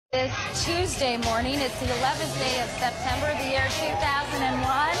It's Tuesday morning. It's the 11th day of September, the year 2001.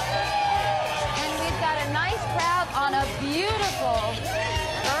 And we've got a nice crowd on a beautiful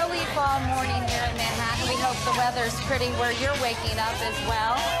early fall morning here in Manhattan. We hope the weather's pretty where you're waking up as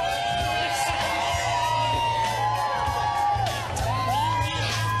well.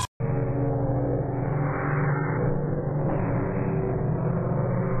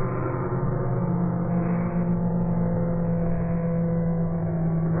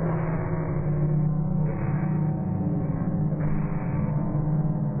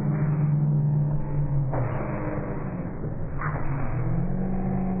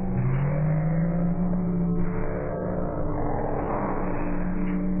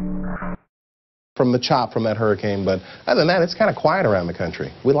 From the chop from that hurricane, but other than that, it's kind of quiet around the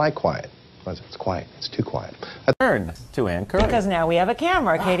country. We like quiet. It's quiet. It's too quiet. Turn to Ann Curry. Because now we have a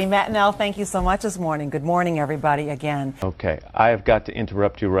camera. Katie Matinell, thank you so much this morning. Good morning, everybody, again. Okay, I have got to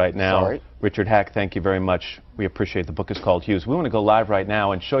interrupt you right now. Sorry. Richard Hack, thank you very much. We appreciate the book is called Hughes. We want to go live right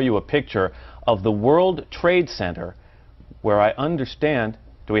now and show you a picture of the World Trade Center where I understand,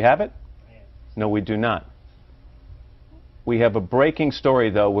 do we have it? No, we do not. We have a breaking story,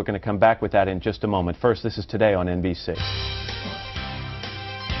 though. We're going to come back with that in just a moment. First, this is Today on NBC.